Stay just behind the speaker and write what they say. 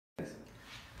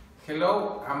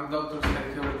Hello, I'm Dr.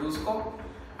 Sergio Verduzco,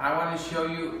 and I want to show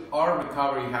you our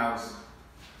recovery house.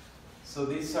 So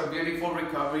this is our beautiful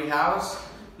recovery house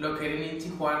located in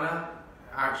Tijuana.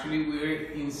 Actually,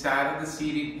 we're inside of the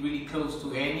city, really close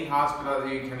to any hospital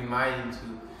that you can imagine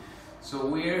to. So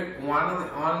we're one of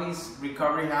the only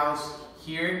recovery house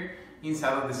here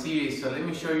inside of the city. So let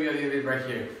me show you a little bit right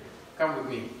here. Come with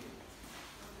me.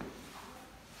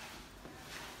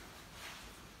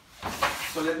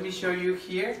 So let me show you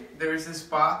here. There is a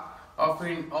spa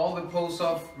offering all the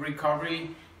post-op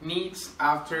recovery needs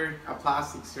after a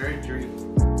plastic surgery.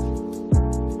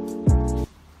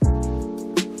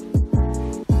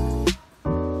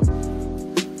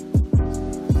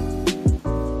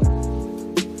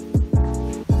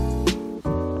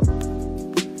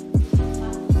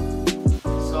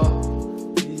 So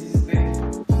this is the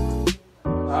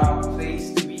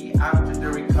place to be after the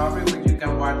recovery, where you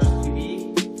can watch TV.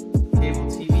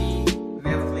 Cable TV,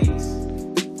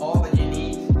 Netflix, all that you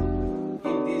need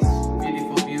in this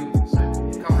beautiful view. So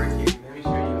come right here, let me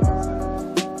show you outside.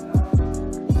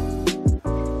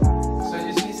 So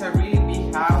you see, it's a really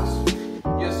big house,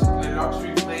 just a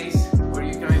luxury place where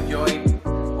you can enjoy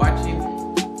watching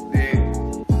the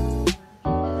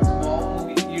small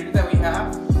movie theater that we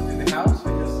have in the house. So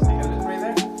just take a look right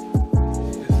there,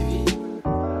 the TV.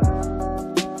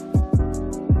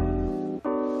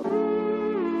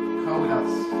 How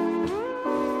else?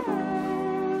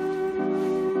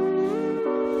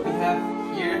 We have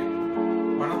here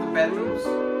one of the bedrooms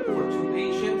for 2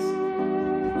 patients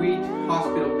with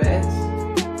hospital beds.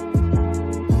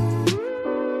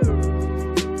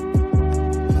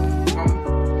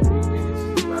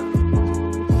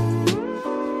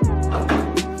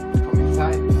 Come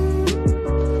inside.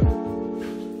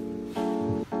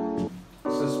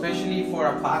 So especially for a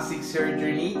plastic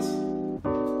surgery needs.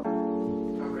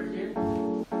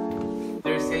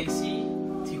 There's AC.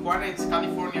 Tijuana, it's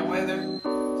California weather.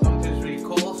 Sometimes really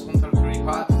cold, sometimes really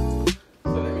hot.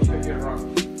 So let me show you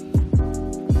around.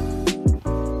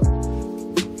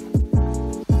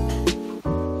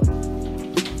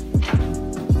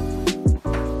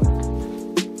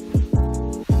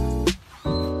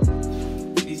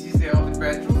 This is the other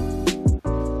bedroom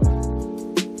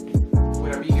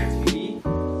with a bigger TV.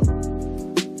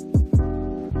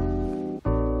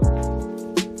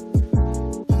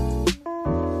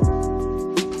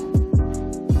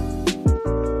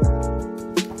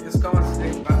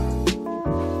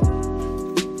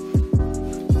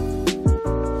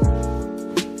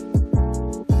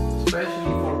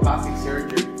 Especially for plastic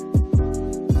surgery.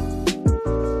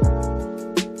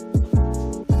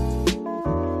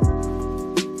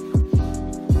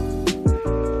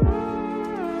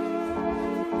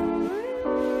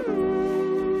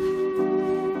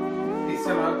 This is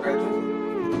another bedroom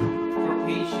for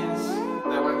patients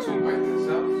that want to invite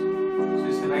themselves. So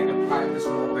it's like a private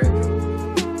small bedroom.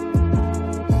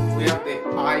 We have the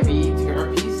IV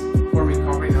therapies for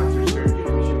recovering after surgery.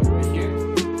 Let me show you right here.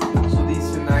 So this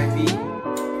is an IV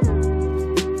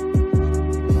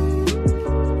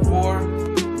for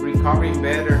recovering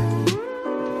better.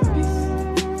 This is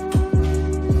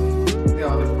the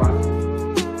other part.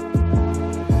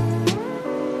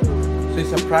 So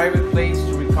it's a private place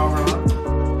to recover on.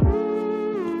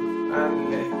 And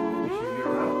let me show you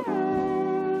around.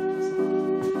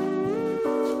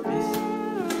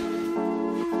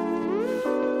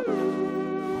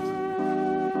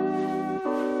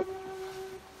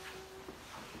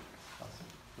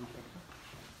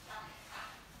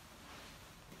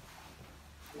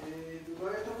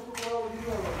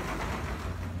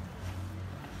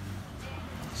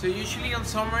 So usually on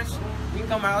summers we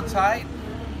come outside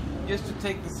just to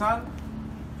take the sun,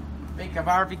 make a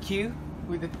barbecue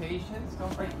with the patients. Come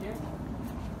right here.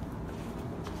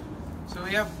 So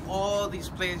we have all these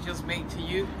places just made to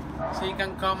you, so you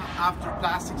can come after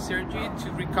plastic surgery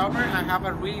to recover and have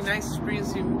a really nice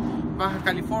experience in Baja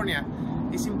California.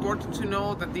 It's important to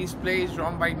know that this place is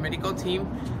run by a medical team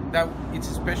that it's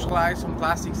specialized on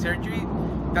plastic surgery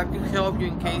that can help you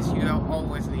in case you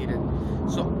always need it.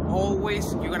 So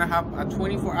always you're gonna have a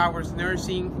 24 hours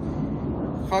nursing,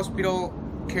 hospital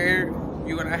care,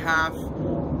 you're gonna have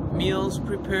meals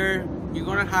prepared, you're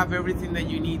gonna have everything that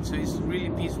you need. So it's really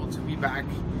peaceful to be back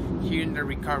here in the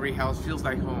recovery house. Feels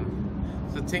like home.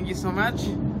 So thank you so much.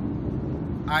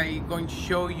 I'm going to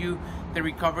show you the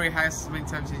recovery house as many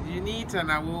times as you need, and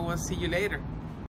I will see you later.